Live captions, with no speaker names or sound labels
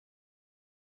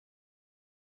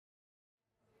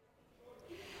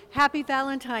Happy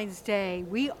Valentine's Day.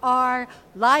 We are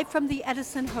live from the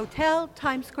Edison Hotel.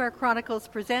 Times Square Chronicles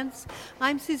presents.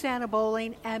 I'm Susanna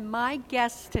Bowling, and my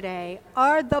guests today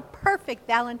are the perfect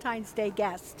Valentine's Day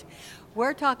guest.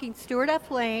 We're talking Stewart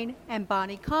F. Lane and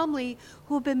Bonnie Comley,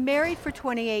 who have been married for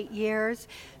 28 years.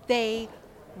 They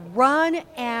run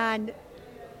and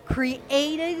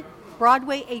created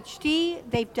Broadway HD.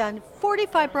 They've done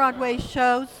 45 Broadway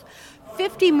shows,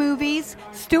 50 movies.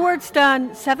 Stewart's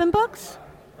done 7 books?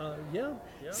 Yeah.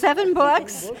 7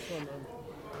 books. On them.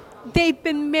 They've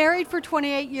been married for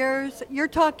 28 years. You're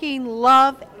talking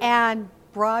love and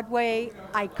Broadway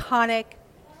iconic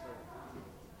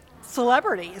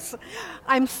celebrities.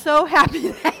 I'm so happy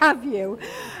to have you.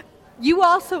 You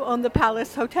also own the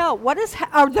Palace Hotel. Or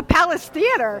the Palace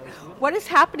Theater. What is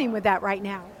happening with that right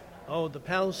now? Oh, the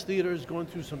Palace Theater is going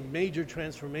through some major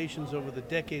transformations over the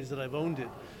decades that I've owned it.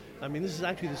 I mean, this is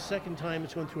actually the second time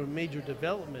it's gone through a major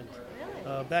development.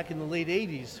 Back in the late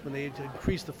 80s, when they had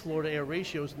increased the floor-to-air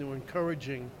ratios and they were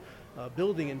encouraging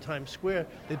building in Times Square,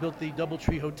 they built the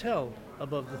Doubletree Hotel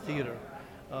above the theater.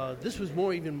 This was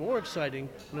even more exciting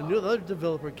when another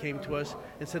developer came to us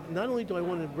and said, not only do I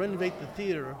want to renovate the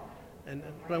theater,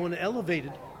 but I want to elevate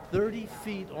it 30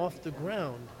 feet off the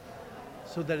ground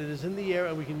so that it is in the air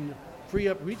and we can free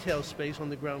up retail space on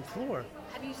the ground floor.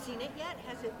 Have you seen it yet?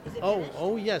 Is it finished?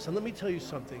 Oh yes, and let me tell you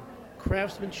something.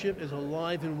 Craftsmanship is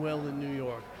alive and well in New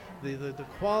York. The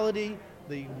quality,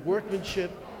 the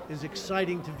workmanship is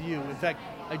exciting to view. In fact,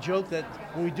 I joke that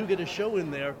when we do get a show in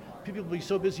there, people will be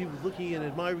so busy looking and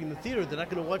admiring the theater, they're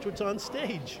not going to watch what's on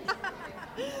stage.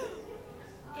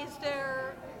 Is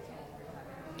there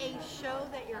a show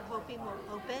that you're hoping will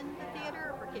open the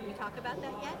theater, or can you talk about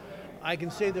that yet? I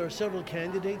can say there are several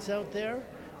candidates out there.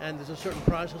 And there's a certain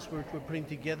process we're putting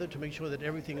together to make sure that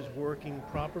everything is working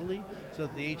properly, so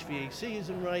that the HVAC is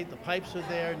right, the pipes are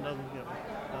there,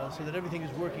 so that everything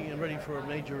is working and ready for a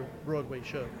major Broadway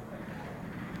show.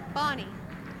 Bonnie,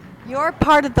 you're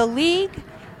part of the league,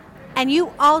 and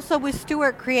you also with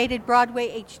Stewart created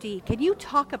Broadway HD. Can you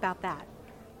talk about that?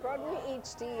 Broadway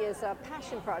HD is a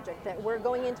passion project that we're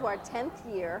going into our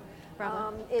 10th year.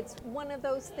 It's one of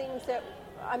those things that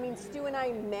Stu and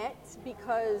I met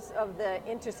because of the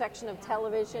intersection of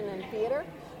television and theater.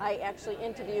 I actually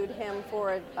interviewed him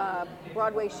for a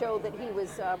Broadway show that he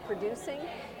was producing,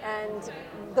 and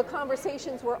the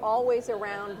conversations were always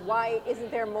around why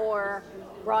isn't there more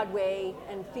Broadway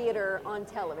and theater on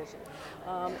television.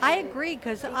 I agree,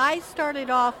 because I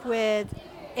started off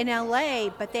in LA,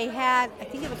 but they had, I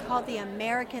think it was called the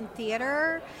American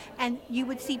Theater, and you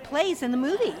would see plays in the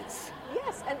movies.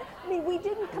 Yes, and we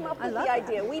didn't come up with the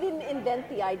idea. We didn't invent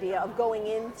the idea of going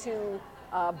into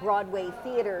Broadway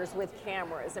theaters with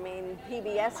cameras.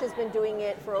 PBS has been doing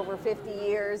it for over 50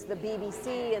 years. The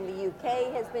BBC in the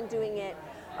UK has been doing it,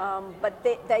 but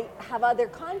they have other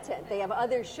content. They have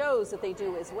other shows that they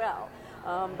do as well.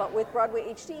 But with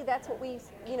Broadway HD, that's what we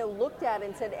looked at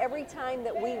and said every time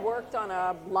that we worked on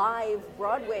a live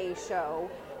Broadway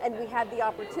show and we had the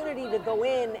opportunity to go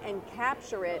in and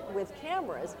capture it with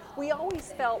cameras, we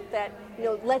always felt that,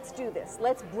 let's do this.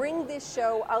 Let's bring this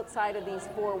show outside of these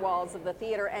 4 walls of the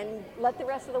theater and let the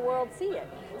rest of the world see it.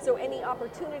 So any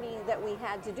opportunity that we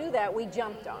had to do that, we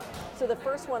jumped on. So the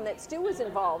first one that Stu was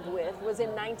involved with was in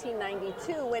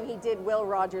 1992 when he did Will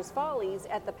Rogers Follies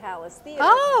at the Palace Theater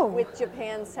with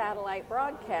Japan's satellite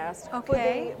broadcast.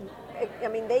 Okay.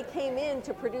 They came in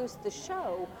to produce the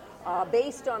show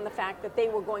based on the fact that they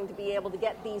were going to be able to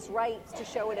get these rights to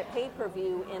show it at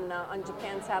pay-per-view on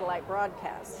Japan satellite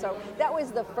broadcast. So that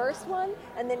was the first one,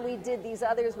 and then we did these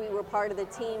others. We were part of the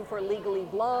team for Legally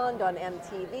Blonde on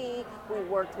MTV. We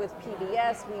worked with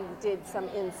PBS. We did some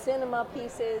in-cinema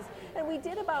pieces, and we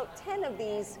did about 10 of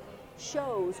these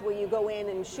shows where you go in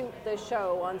and shoot the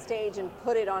show on stage and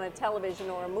put it on a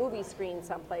television or a movie screen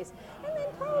someplace. And then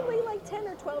probably like 10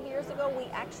 or 12 years ago, we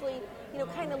actually,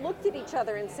 kind of looked at each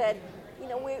other and said,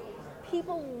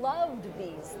 people loved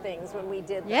these things when we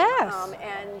did them.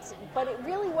 Yes. But it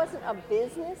really wasn't a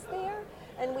business there.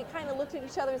 And we kind of looked at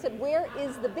each other and said, where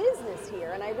is the business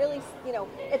here? And I really,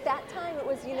 at that time it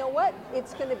was,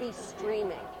 it's going to be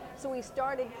streaming. So we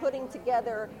started putting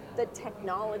together the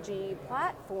technology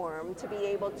platform to be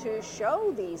able to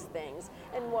show these things.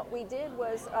 And what we did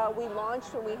was we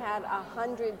launched when we had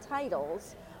 100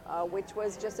 titles, which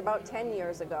was just about 10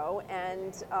 years ago.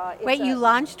 And Wait, you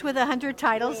launched with 100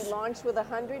 titles? We launched with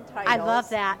 100 titles. I love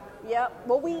that. Yep.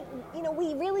 Well, we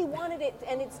really wanted it,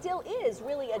 and it still is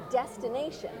really a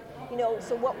destination.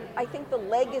 So what I think the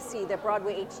legacy that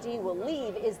Broadway HD will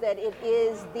leave is that it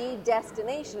is the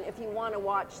destination if you want to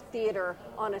watch theater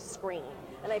on a screen.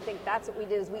 And I think that's what we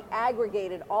did, is we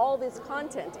aggregated all this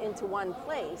content into one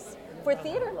place for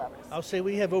theater lovers. I'll say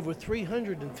we have over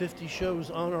 350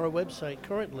 shows on our website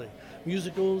currently.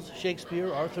 Musicals,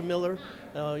 Shakespeare, Arthur Miller,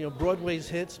 Broadway's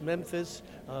hits, Memphis,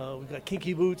 we've got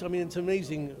Kinky Boots. I mean, it's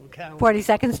amazing.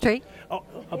 42nd Street. Oh,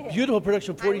 a beautiful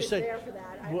production, 42nd. I was there for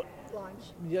that launch.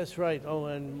 Yes, right. Oh,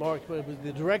 and Mark was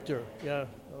the director. Yeah.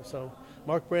 So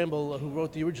Mark Bramble, who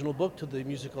wrote the original book to the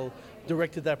musical,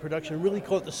 directed that production. Really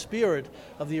caught the spirit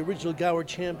of the original Gower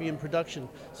Champion production.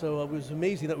 So it was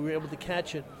amazing that we were able to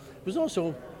catch it. It was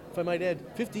also, if I might add,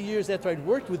 50 years after I'd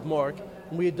worked with Mark,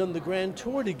 and we had done the grand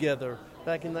tour together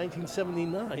back in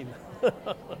 1979.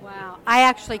 Wow. I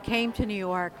actually came to New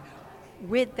York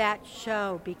with that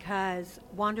show because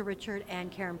Wanda Richard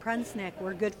and Karen Prunznick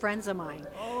were good friends of mine.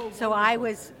 Oh, so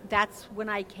that's when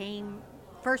I came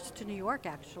first to New York,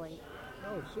 actually.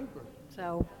 Oh, super.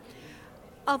 So,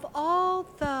 of all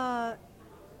the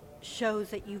shows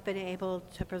that you've been able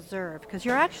to preserve, because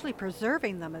you're actually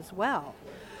preserving them as well.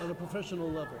 On a professional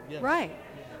level, yes. Right.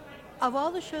 Of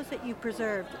all the shows that you've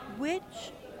preserved,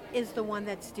 which is the one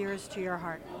that's dearest to your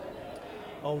heart?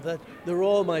 Oh, they're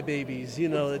all my babies.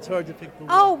 It's hard to pick the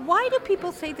one. Oh, why do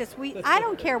people say this? I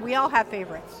don't care. We all have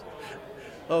favorites.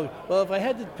 Oh, well, if I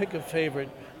had to pick a favorite,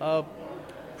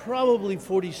 probably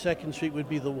 42nd Street would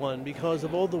be the one because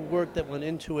of all the work that went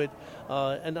into it.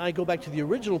 And I go back to the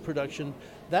original production.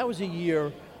 That was a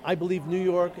year, I believe New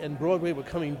York and Broadway were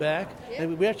coming back. Yeah.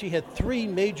 And we actually had 3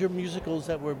 major musicals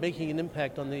that were making an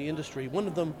impact on the industry. One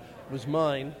of them was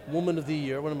mine, Woman of the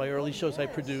Year, one of my early shows I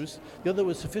produced. The other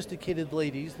was Sophisticated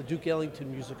Ladies, the Duke Ellington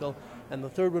musical. And the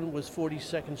third one was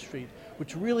 42nd Street,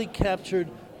 which really captured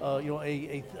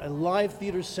a live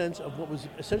theater sense of what was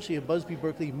essentially a Busby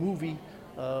Berkeley movie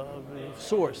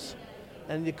source.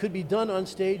 And it could be done on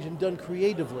stage and done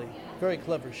creatively. Very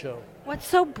clever show. What's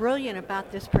so brilliant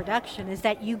about this production is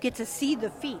that you get to see the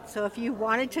feet. So if you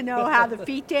wanted to know how the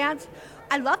feet dance,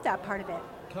 I love that part of it.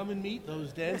 Come and meet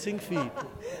those dancing feet.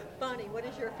 Bonnie, what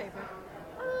is your favorite?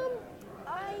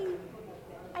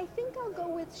 I think I'll go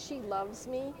with She Loves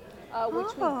Me,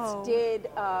 which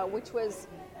was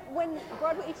when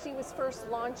Broadway HD was first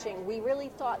launching. We really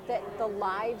thought that the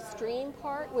live stream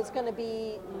part was going to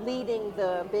be leading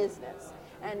the business.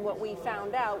 And what we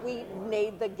found out, we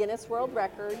made the Guinness World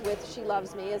Record with She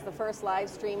Loves Me as the first live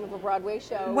stream of a Broadway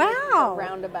show. Wow.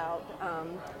 Roundabout.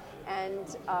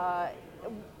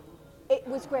 It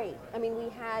was great. I mean, we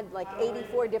had like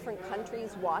 84 different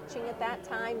countries watching at that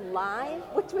time live,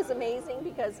 which was amazing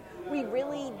because we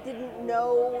really didn't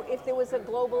know if there was a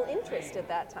global interest at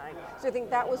that time. So I think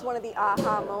that was one of the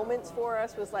aha moments for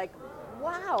us, was like,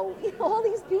 wow, all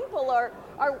these people are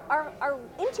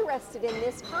interested in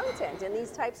this content and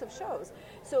these types of shows.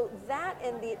 So that,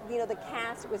 and the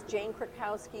cast was Jane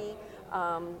Krakowski.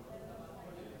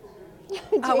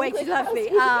 She loves me.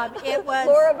 It was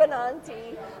Laura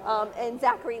Benanti and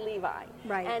Zachary Levi.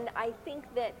 Right. And I think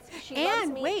that She Loves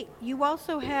Me. And wait, you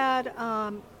also had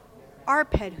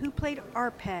Arped. Who played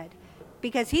Arped?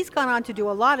 Because he's gone on to do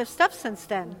a lot of stuff since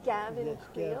then. Gavin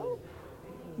Creel?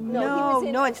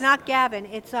 No, it's not Gavin.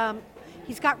 It's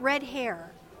he's got red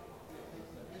hair.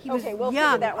 He was we'll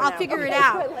young. figure that one I'll out. figure it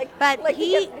out. But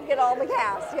he get all the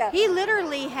cast. Yeah. He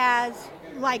literally has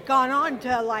gone on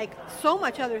to so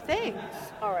much other things.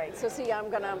 All right. So see, I'm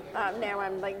gonna now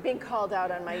I'm being called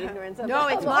out on my ignorance. No,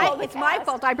 it's my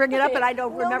fault. I bring it up and I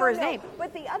don't remember his name.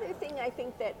 But the other thing I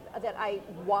think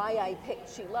why I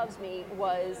picked She Loves Me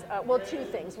was two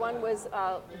things. One was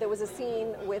there was a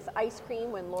scene with ice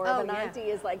cream when Laura Benanti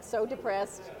is so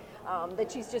depressed.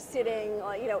 That she's just sitting,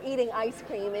 eating ice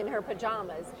cream in her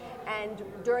pajamas. And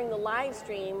during the live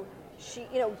stream,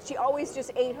 she always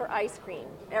just ate her ice cream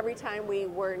every time we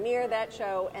were near that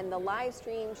show. And the live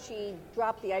stream, she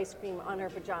dropped the ice cream on her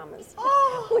pajamas,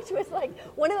 which was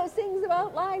one of those things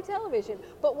about live television.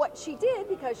 But what she did,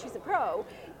 because she's a pro,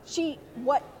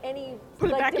 any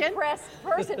depressed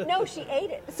person, no, she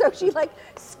ate it. So she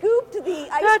scooped the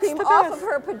ice cream off of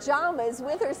her pajamas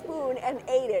with her spoon and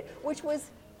ate it, which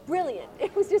was brilliant.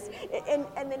 It was just, and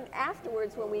then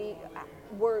afterwards when we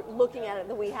were looking at it,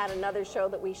 that we had another show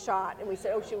that we shot, and we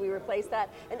said, should we replace that?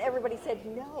 And everybody said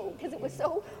no, because it was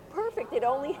so perfect. It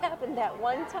only happened that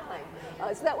one time.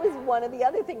 So that was one of the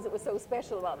other things that was so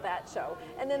special about that show.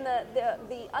 And then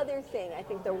the other thing, I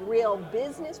think the real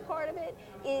business part of it,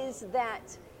 is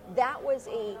that was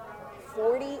a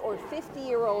 40 or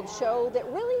 50-year-old show that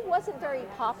really wasn't very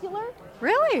popular.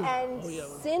 Really? And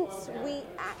since we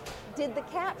did the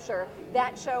capture,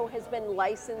 that show has been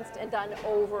licensed and done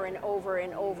over and over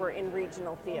and over in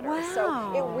regional theaters.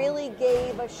 Wow. So it really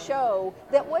gave a show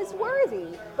that was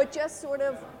worthy, but just sort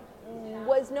of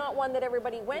was not one that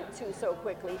everybody went to so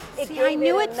quickly. See, I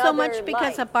knew it so much another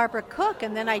because life. of Barbara Cook,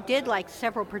 and then I did like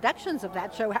several productions of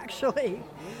that show actually.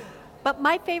 But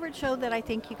my favorite show that I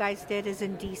think you guys did is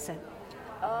Indecent.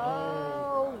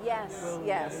 Oh, yes,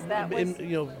 that was...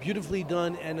 beautifully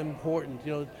done and important.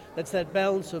 That's that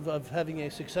balance of having a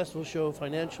successful show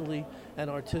financially and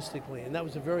artistically, and that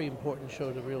was a very important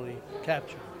show to really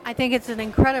capture. I think it's an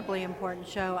incredibly important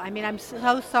show. I mean, I'm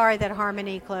so sorry that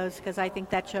Harmony closed because I think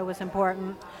that show was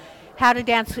important. How to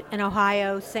Dance in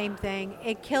Ohio, same thing.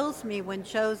 It kills me when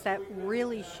shows that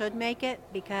really should make it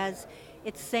because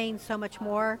it's saying so much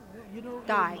more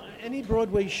die. Any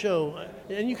Broadway show,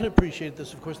 and you can appreciate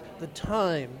this, of course, the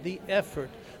time, the effort,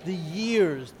 the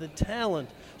years, the talent.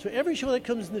 So every show that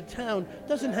comes into town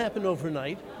doesn't happen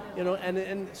overnight,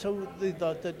 and so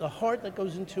the heart that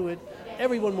goes into it,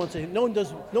 everyone wants it. No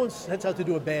one sets out to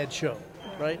do a bad show,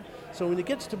 right? So when it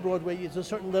gets to Broadway, it's a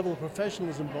certain level of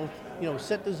professionalism, both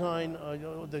set design,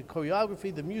 the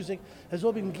choreography, the music, has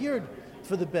all been geared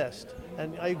for the best.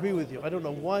 And I agree with you. I don't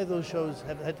know why those shows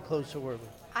have had to close so early.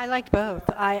 I liked both.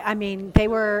 I mean, they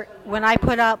were, when I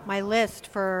put up my list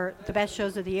for the best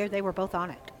shows of the year, they were both on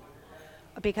it.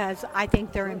 Because I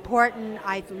think they're important.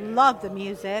 I love the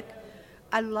music.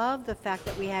 I love the fact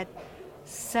that we had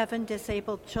 7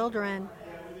 disabled children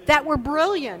that were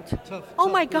brilliant. Oh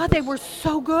my God, they were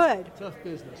so good. Tough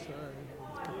business.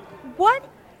 What,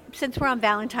 since we're on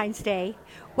Valentine's Day,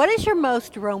 what is your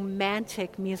most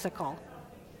romantic musical?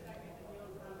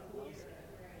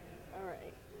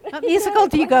 What musical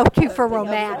do you go to for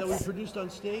romance? That was produced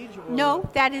on stage? Or? No,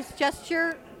 that is just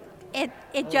it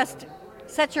just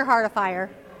sets your heart afire.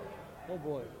 Oh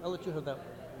boy, I'll let you have that one.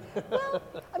 Well,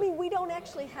 I mean, we don't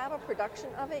actually have a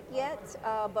production of it yet,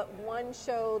 but one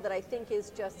show that I think is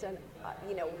just an,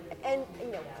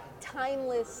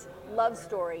 timeless love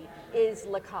story is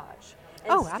La Cage.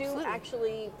 And Stu absolutely.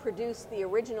 actually produced the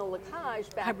original La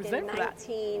Cage back in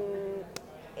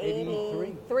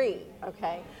 1983.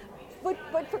 Okay. But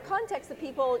for context, the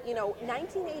people,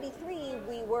 1983,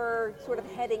 we were sort of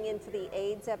heading into the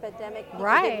AIDS epidemic.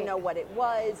 People didn't know what it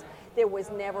was. There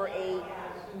was never a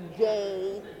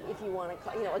gay, if you want to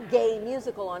call, a gay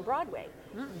musical on Broadway.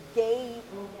 Gay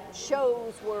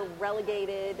shows were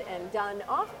relegated and done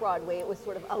off Broadway. It was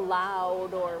sort of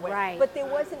allowed or whatever. Right. But there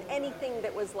wasn't anything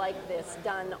that was like this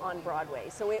done on Broadway.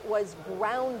 So it was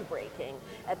groundbreaking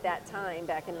at that time,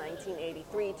 back in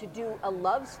 1983, to do a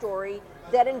love story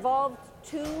that involved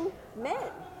 2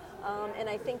 men. And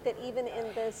I think that even in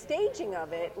the staging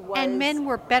of it was... And men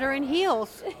were better in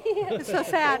heels. It's so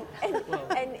sad. And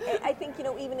I think,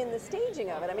 even in the staging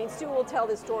of it, I mean, Stu will tell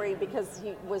this story because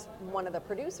he was one of the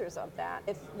producers of that,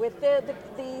 with the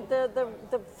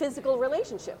physical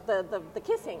relationship, the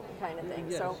kissing kind of thing.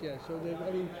 Yes, So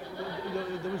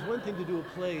there was one thing to do a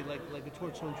play like a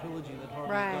Torchstone trilogy that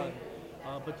Harvey done.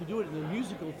 But to do it in a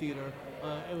musical theater,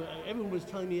 everyone was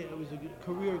telling me it was a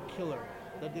career killer.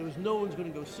 That there was no one's going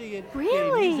to go see it.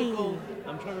 Really? A musical.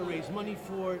 I'm trying to raise money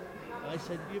for it. I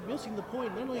said, you're missing the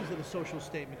point. Not only is it a social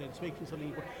statement and it's making something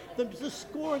important, the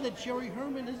score that Jerry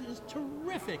Herman is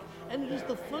terrific. And it is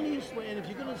the funniest way. And if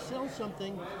you're going to sell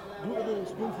something, do it with a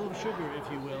spoonful of sugar, if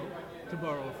you will, to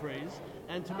borrow a phrase,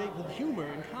 and to make the humor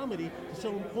and comedy to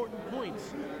sell important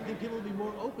points. I think people will be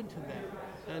more open to that.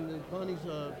 And Bonnie's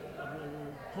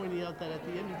pointing out that at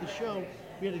the end of the show,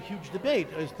 we had a huge debate.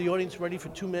 Is the audience ready for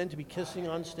 2 men to be kissing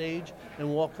on stage and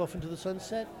walk off into the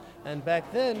sunset? And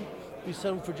back then, we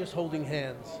settled for just holding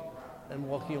hands and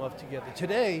walking off together.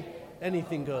 Today,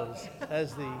 anything goes,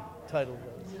 as the title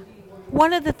goes.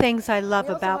 One of the things I love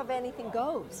we also about... have Anything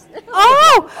Goes.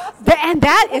 And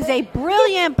that is a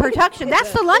brilliant production.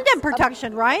 That's the London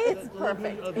production, right? It's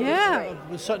perfect.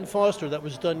 With Sutton Foster, that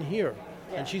was done here.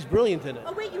 Yeah. And she's brilliant in it.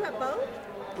 Oh, wait, you have both?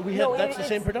 That's the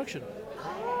same production.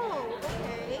 Oh,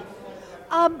 okay.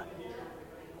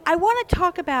 I want to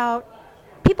talk about,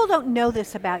 people don't know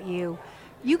this about you.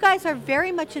 You guys are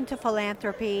very much into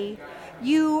philanthropy.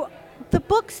 The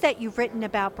books that you've written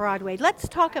about Broadway, let's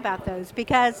talk about those,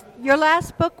 because your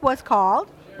last book was called?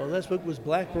 Well, last book was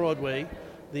Black Broadway,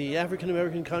 the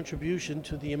African-American contribution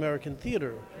to the American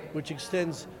theater, which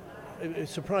extends, it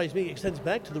surprised me, extends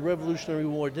back to the Revolutionary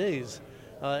War days.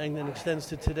 And then extends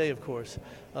to today, of course.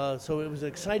 So it was an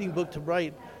exciting book to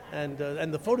write, and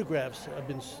the photographs have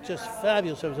been just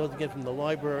fabulous. I was able to get from the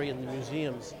library and the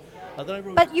museums. Then I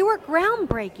wrote. But you were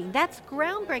groundbreaking. That's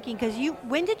groundbreaking because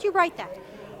when did you write that?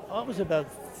 It was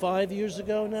about 5 years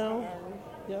ago now.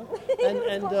 Yeah,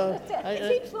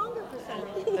 It takes longer for some.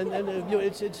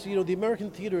 it's the American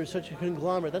theater is such a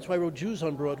conglomerate. That's why I wrote Jews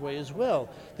on Broadway as well.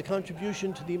 The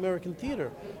contribution to the American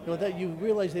theater, that you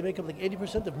realize they make up like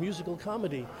 80% of musical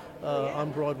comedy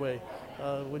on Broadway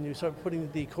when you start putting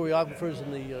the choreographers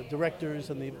and the directors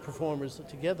and the performers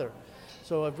together.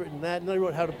 So I've written that, and I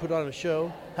wrote how to put on a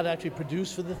show, how to actually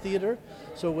produce for the theater.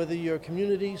 So whether you're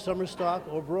community, summer stock,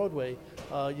 or Broadway,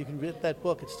 you can get that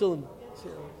book. It's still in.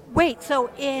 Wait,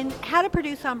 so in How to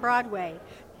Produce on Broadway,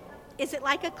 is it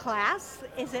like a class?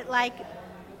 Is it like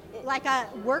a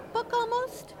workbook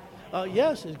almost?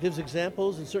 Yes, it gives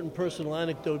examples and certain personal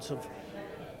anecdotes of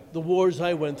the wars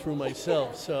I went through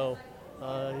myself. So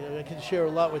I can share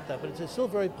a lot with that, but it's still a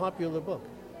very popular book.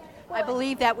 I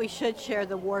believe that we should share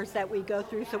the wars that we go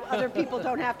through so other people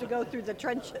don't have to go through the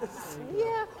trenches.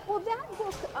 Yeah, well, that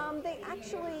book, they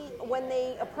actually, when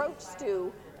they approached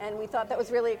Stu, and we thought that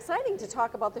was really exciting to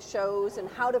talk about the shows and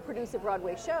how to produce a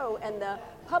Broadway show, and the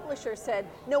publisher said,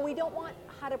 no, we don't want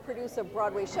how to produce a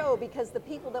Broadway show because the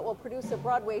people that will produce a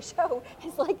Broadway show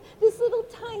is like this little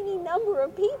tiny number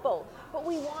of people. But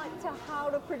we want to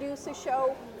how to produce a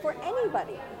show for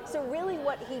anybody. So really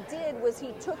what he did was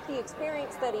he took the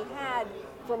experience that he had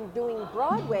from doing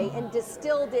Broadway and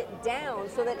distilled it down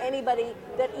so that anybody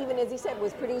that, even as he said,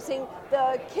 was producing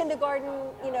the kindergarten,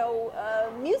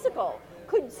 musical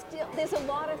could still, there's a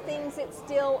lot of things that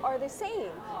still are the same.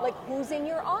 Like who's in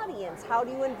your audience? How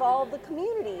do you involve the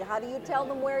community? How do you tell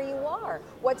them where you are?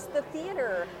 What's the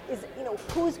theater?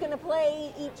 Who's going to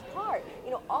play each part?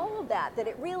 All of that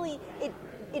it really,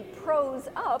 it pros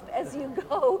up as you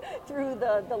go through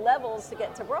the levels to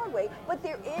get to Broadway, but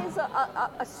there is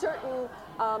a certain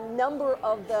number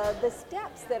of the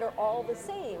steps that are all the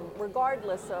same,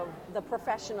 regardless of the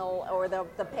professional or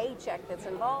the paycheck that's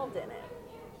involved in it.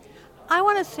 I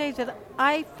want to say that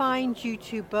I find you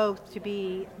two both to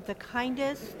be the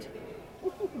kindest,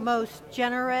 most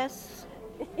generous,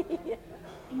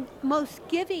 most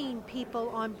giving people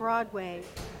on Broadway.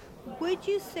 Would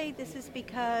you say this is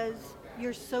because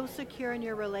you're so secure in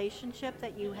your relationship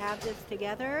that you have this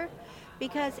together?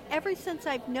 Because ever since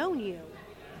I've known you,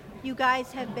 you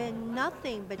guys have been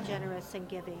nothing but generous and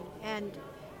giving. And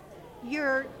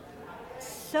you're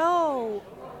so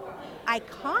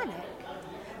iconic.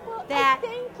 Well, that I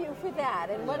thank you for that,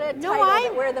 and what a No, title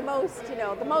that we're the most,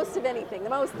 the most of anything, the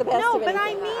best of anything. No, but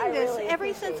I mean this. Really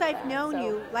Ever since I've that, known so.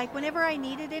 you, like whenever I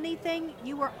needed anything,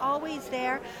 you were always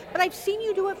there. But I've seen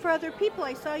you do it for other people.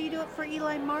 I saw you do it for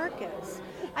Eli Marcus.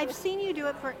 I've seen you do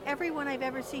it for everyone I've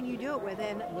ever seen you do it with.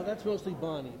 And Well, that's mostly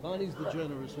Bonnie. Bonnie's the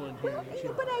generous one here.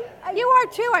 Well, but I you are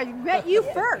too. I met you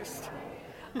first.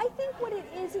 I think what it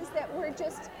is that we're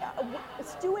just,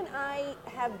 Stu and I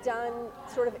have done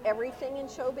sort of everything in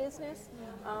show business.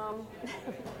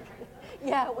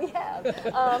 Yeah, we have.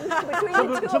 Between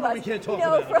the two of us, we can't talk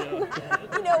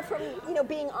about. from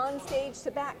being on stage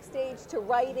to backstage to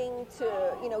writing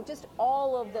to just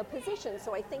all of the positions.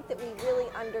 So I think that we really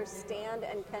understand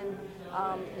and can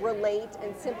relate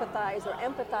and sympathize or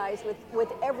empathize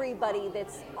with everybody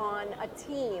that's on a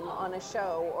team on a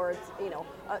show, or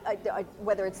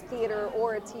whether it's theater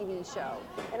or a TV show.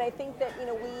 And I think that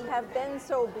we have been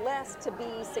so blessed to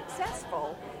be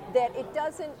successful that it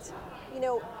doesn't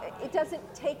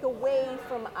take away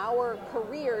from our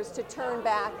careers to turn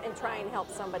back and try and help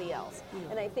somebody else.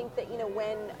 And I think that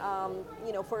when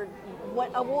for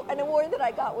an award that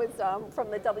I got was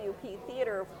from the WP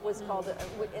Theater was called and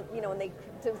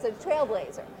it was a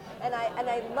Trailblazer, and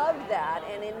I loved that.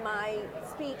 And in my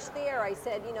speech there, I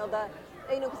said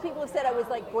because people have said I was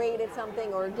like great at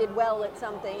something or did well at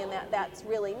something, and that's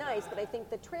really nice. But I think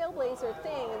the Trailblazer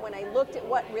thing, and when I looked at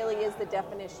what really is the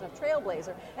definition of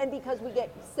Trailblazer, and because we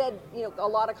get said, a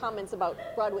lot of comments about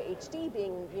Broadway HD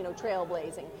being,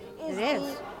 trailblazing, is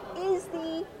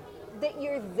that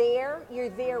you're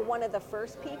there one of the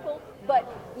first people,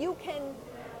 but you can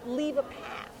leave a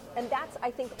path. And that's,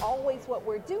 I think, always what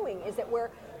we're doing, is that we're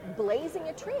blazing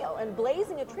a trail. And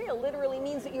blazing a trail literally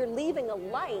means that you're leaving a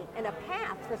light and a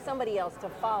path for somebody else to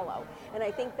follow. And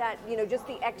I think that, just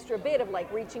the extra bit of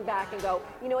like reaching back and go,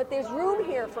 what, there's room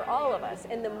here for all of us.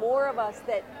 And the more of us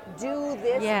that do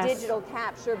this digital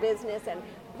capture business and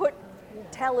put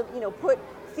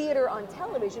theater on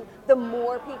television, the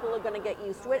more people are going to get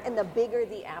used to it and the bigger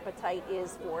the appetite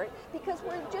is for it, because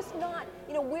we're just not,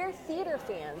 we're theater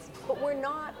fans, but we're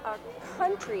not a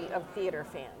country of theater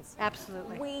fans.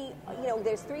 Absolutely.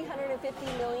 There's 350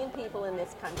 million people in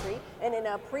this country, and in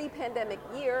a pre-pandemic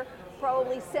year,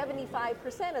 probably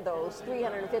 75% of those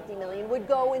 350 million would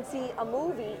go and see a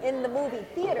movie in the movie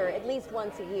theater at least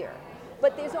once a year.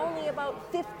 But there's only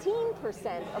about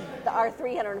 15% of our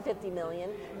 350 million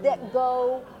that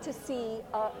go to see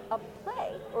a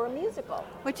play or a musical.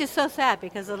 Which is so sad,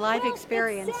 because the live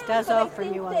experience does offer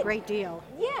you a great deal.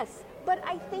 Yes, but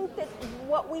I think that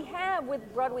what we have with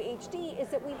Broadway HD is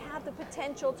that we have the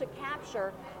potential to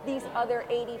capture these other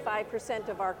 85%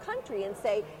 of our country and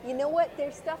say, you know what,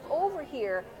 there's stuff over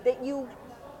here that you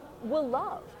will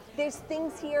love. There's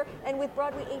things here, and with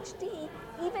Broadway HD,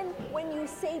 even when you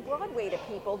say Broadway to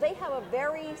people, they have a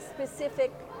very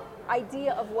specific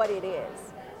idea of what it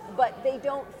is, but they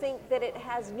don't think that it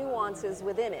has nuances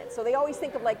within it. So they always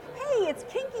think of like, hey, it's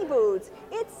Kinky Boots,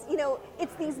 it's,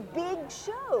 it's these big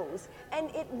shows,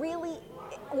 and it really,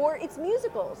 or it's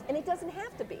musicals, and it doesn't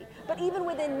have to be. But even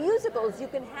within musicals, you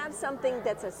can have something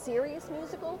that's a serious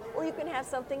musical, or you can have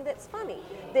something that's funny.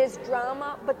 There's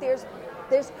drama, but there's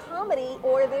comedy,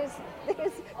 or there's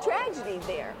tragedy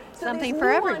there. So something for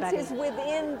everybody. There's nuances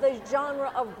within the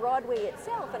genre of Broadway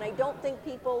itself, and I don't think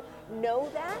people know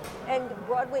that. And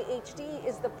Broadway HD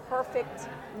is the perfect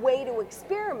way to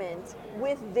experiment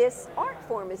with this art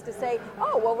form, is to say,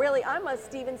 oh, well, really, I'm a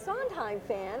Stephen Sondheim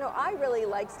fan, or I really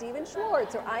like Stephen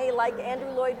Schwartz, or I like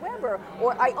Andrew Lloyd Webber,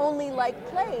 or I only like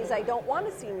plays, I don't want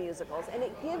to see musicals. And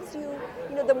it gives you,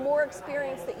 the more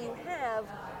experience that you have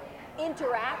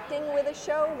interacting with a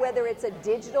show, whether it's a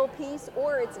digital piece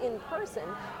or it's in person,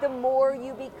 the more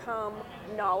you become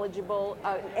knowledgeable,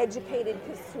 educated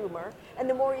consumer, and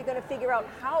the more you're going to figure out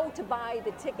how to buy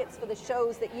the tickets for the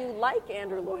shows that you like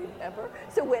Andrew Lloyd Webber.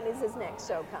 So when is his next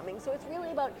show coming? So it's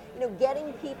really about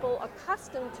getting people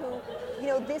accustomed to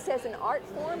this as an art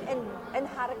form and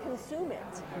how to consume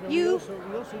it. We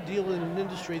also deal in an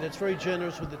industry that's very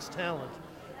generous with its talent.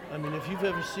 I mean, if you've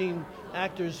ever seen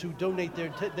actors who donate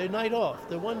their night off,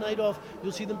 their one night off,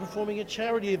 you'll see them performing at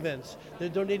charity events. They're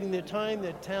donating their time,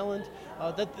 their talent,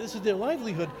 that this is their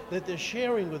livelihood that they're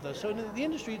sharing with us. So the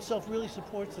industry itself really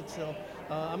supports itself.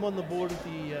 I'm on the board of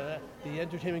the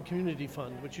Entertainment Community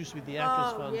Fund, which used to be the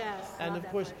Actors Fund. Yes, and of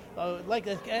course, like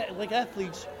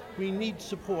athletes, we need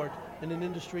support in an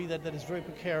industry that is very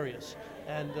precarious.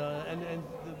 And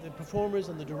the performers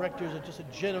and the directors are just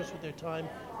generous with their time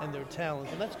and their talent,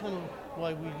 and that's kind of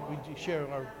why we share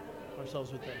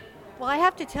ourselves with them. Well, I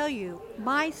have to tell you,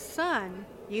 my son,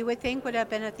 you would think, would have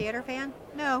been a theater fan.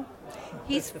 No,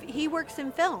 he works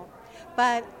in film,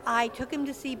 but I took him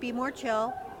to see Be More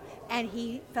Chill, and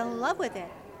he fell in love with it.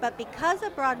 But because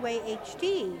of Broadway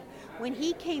HD, when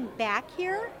he came back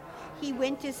here, he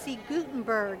went to see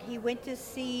Gutenberg, he went to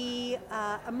see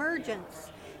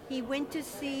Emergence. He went to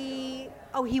see,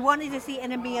 he wanted to see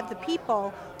Enemy of the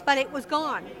People, but it was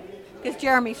gone because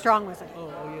Jeremy Strong was in it.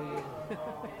 Yeah.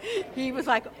 He was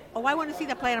like, I want to see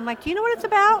that play. And I'm like, do you know what it's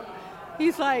about?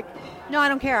 He's like, no, I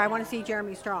don't care. I want to see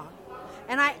Jeremy Strong.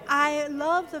 And I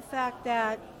love the fact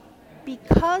that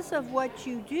because of what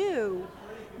you do,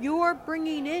 you're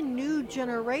bringing in new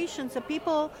generations of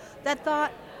people that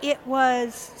thought it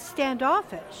was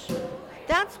standoffish.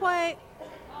 That's why,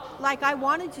 I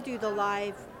wanted to do the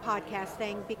live podcast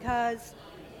thing, because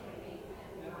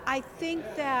I think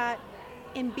that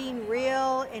in being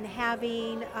real and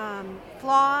having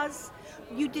flaws,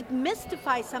 you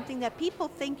demystify something that people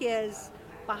think is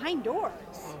behind doors.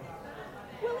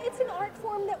 Well, it's an art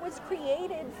form that was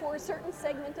created for a certain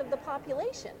segment of the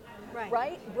population,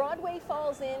 right? Broadway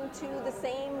falls into the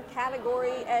same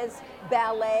category as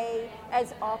ballet,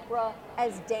 as opera,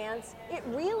 as dance. It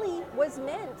really was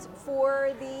meant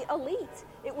for the elite.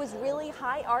 It was really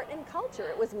high art and culture.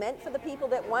 It was meant for the people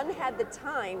that, one, had the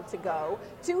time to go,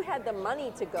 two, had the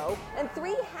money to go, and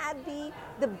three, had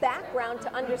the background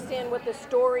to understand what the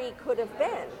story could have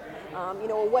been.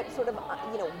 What sort of,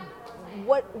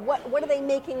 what are they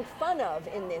making fun of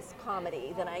in this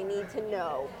comedy that I need to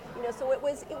know? So it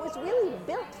was really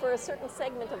built for a certain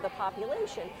segment of the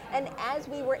population. And as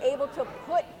we were able to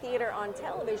put theater on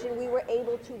television, we were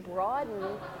able to broaden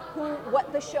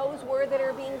what the shows were that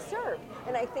are being served.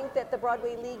 And I think that the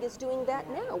Broadway League is doing that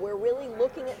now. We're really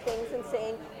looking at things and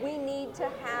saying, we need to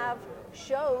have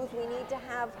shows, we need to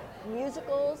have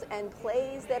musicals and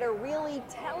plays that are really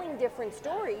telling different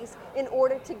stories in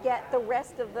order to get the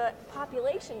rest of the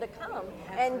population to come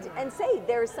and say,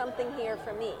 there's something here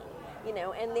for me.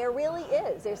 And there really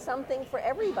is. There's something for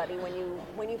everybody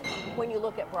when you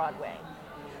look at Broadway.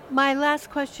 My last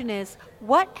question is,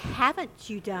 what haven't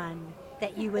you done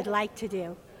that you would like to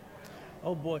do?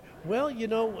 Oh boy! Well,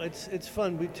 it's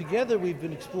fun. We've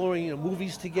been exploring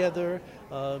movies together,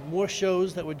 more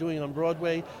shows that we're doing on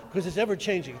Broadway because it's ever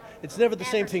changing. It's never the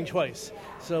same thing twice.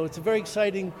 So it's a very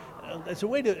exciting. It's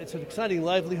an exciting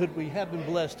livelihood. We have been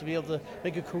blessed to be able to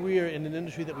make a career in an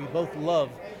industry that we both love,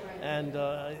 and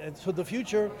so the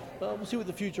future. We'll see what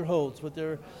the future holds. But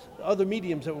there are other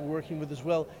mediums that we're working with as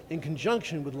well in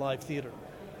conjunction with live theater.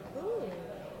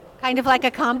 Kind of like a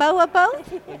combo of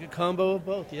both? Like a combo of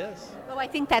both, yes. Oh, I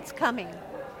think that's coming.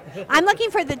 I'm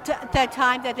looking for the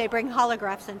time that they bring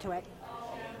holographs into it.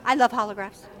 I love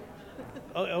holographs.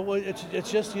 Well,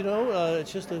 it's just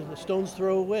it's just a stone's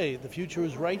throw away. The future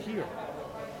is right here.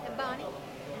 And Bonnie?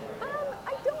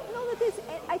 I don't know that there's.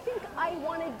 I think I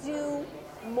want to do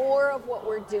more of what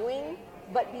we're doing,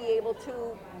 but be able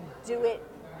to do it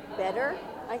better.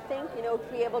 I think to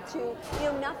be able to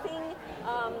nothing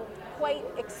quite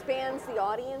expands the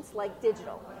audience like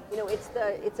digital.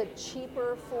 It's a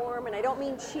cheaper form, and I don't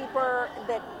mean cheaper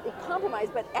that it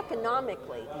compromised, but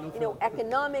economically.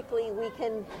 Economically we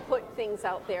can put things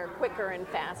out there quicker and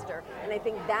faster, and I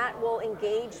think that will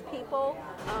engage people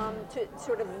to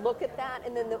sort of look at that.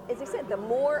 And then, as I said, the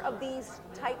more of these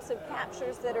types of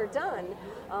captures that are done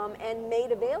and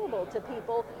made available to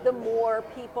people, the more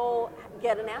people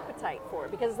get an appetite for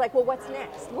it, because it's like, well, what's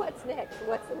next? What's next?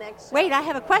 What's the next show? Wait, I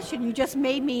have a question. You just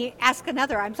made me ask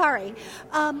another. I'm sorry.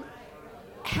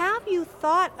 Have you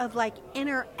thought of like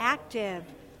interactive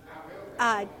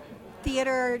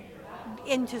theater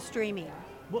into streaming?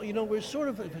 Well, we're sort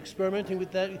of experimenting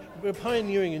with that. We're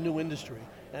pioneering a new industry,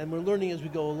 and we're learning as we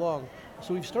go along.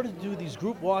 So we've started to do these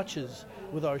group watches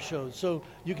with our shows. So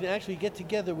you can actually get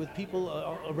together with people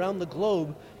around the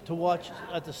globe to watch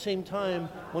at the same time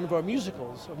one of our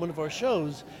musicals or one of our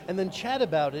shows, and then chat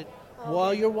about it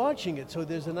while you're watching it. So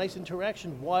there's a nice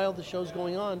interaction while the show's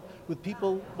going on with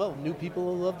people, new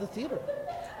people who love the theater.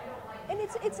 And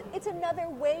it's another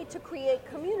way to create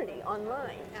community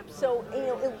online. So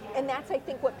and that's, I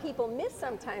think, what people miss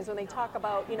sometimes when they talk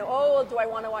about oh, do I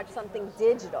want to watch something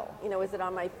digital? Is it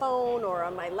on my phone or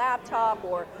on my laptop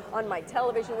or on my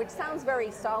television? Which sounds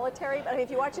very solitary, but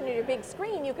if you watch it on your big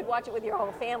screen, you could watch it with your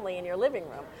whole family in your living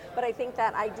room. But I think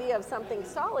that idea of something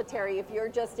solitary, if you're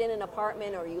just in an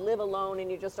apartment or you live alone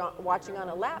and you're just watching on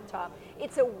a laptop,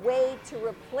 it's a way to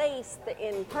replace the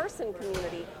in-person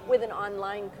community with an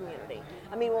online community.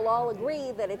 I mean, we'll all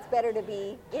agree that it's better to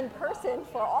be in person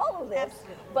for all of this,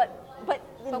 but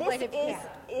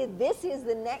this is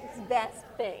the next best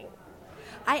thing.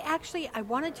 I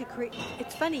wanted to create,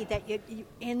 it's funny that you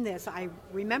in this, I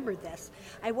remembered this.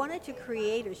 I wanted to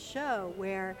create a show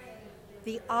where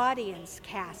the audience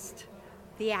cast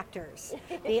the actors,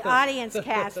 the audience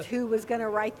cast who was going to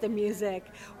write the music,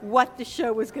 what the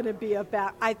show was going to be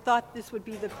about. I thought this would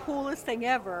be the coolest thing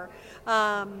ever.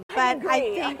 I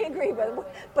agree,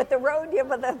 but the road,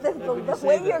 the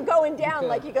way you're going down,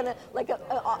 like you're gonna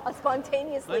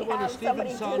spontaneously have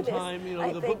somebody do this. I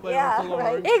think,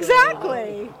 right.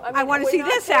 Exactly. I want to see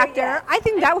this actor. Yet. I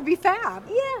think that would be fab.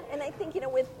 Yeah, and I think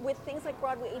with things like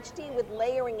Broadway HD, with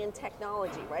layering in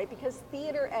technology, right? Because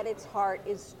theater at its heart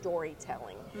is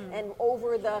storytelling. And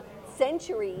over the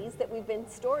centuries that we've been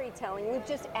storytelling, we've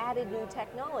just added new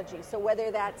technology. So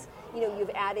whether that's,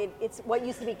 you've added, it's what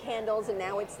used to be candles and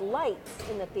now it's lights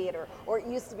in the theater, or it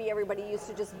used to be everybody used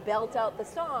to just belt out the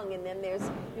song, and then there's,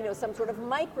 some sort of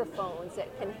microphones that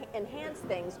can enhance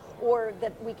things, or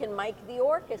that we can mic the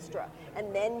orchestra.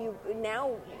 And then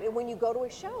now when you go to a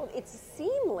show, it's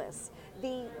seamless.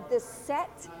 The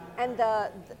set and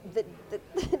the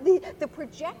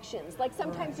projections, like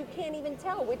sometimes you can't even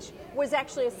tell which was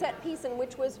actually a set piece and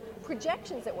which was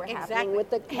projections that were happening with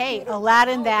the computer. Hey,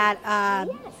 Aladdin, that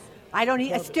yes.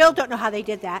 I still don't know how they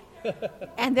did that.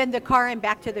 And then the car in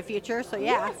Back to the Future. So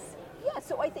yeah. Yes. Yeah,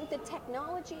 so I think the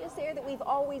technology is there, that we've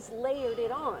always layered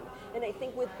it on. And I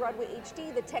think with Broadway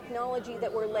HD, the technology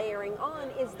that we're layering on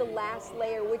is the last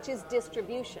layer, which is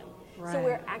distribution. Right. So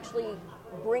we're actually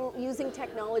using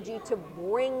technology to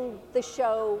bring the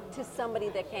show to somebody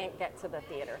that can't get to the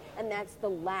theater. And that's the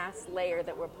last layer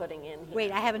that we're putting in here.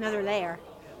 Wait, I have another layer.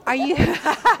 Are you?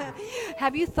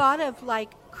 Have you thought of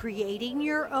like creating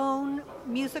your own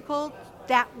musical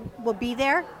that will be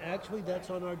there? Actually, that's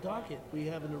on our docket. We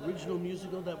have an original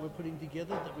musical that we're putting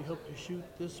together that we hope to shoot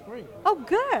this spring. Oh,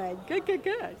 good.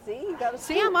 Good. See, you got to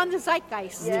See, I'm on the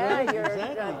zeitgeist. Yeah, you're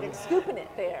Exactly. scooping it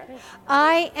there.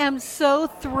 I am so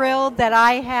thrilled that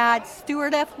I had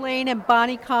Stewart F. Lane and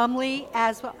Bonnie Comley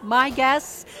as my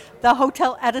guests, the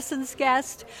Hotel Edison's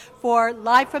guest, for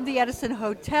Live from the Edison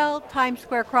Hotel, Times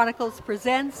Square Chronicles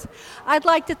presents. I'd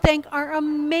like to thank our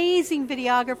amazing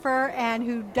videographer and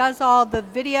who does all the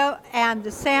video and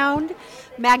the sound,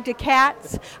 Magda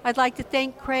Katz. I'd like to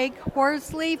thank Craig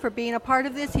Horsley for being a part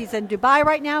of this. He's in Dubai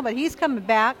right now, but he's coming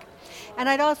back. And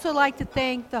I'd also like to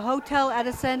thank the Hotel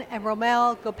Edison and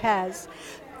Romel Gopez.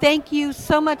 Thank you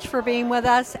so much for being with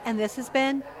us, and this has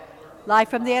been Live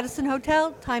from the Edison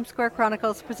Hotel, Times Square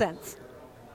Chronicles presents.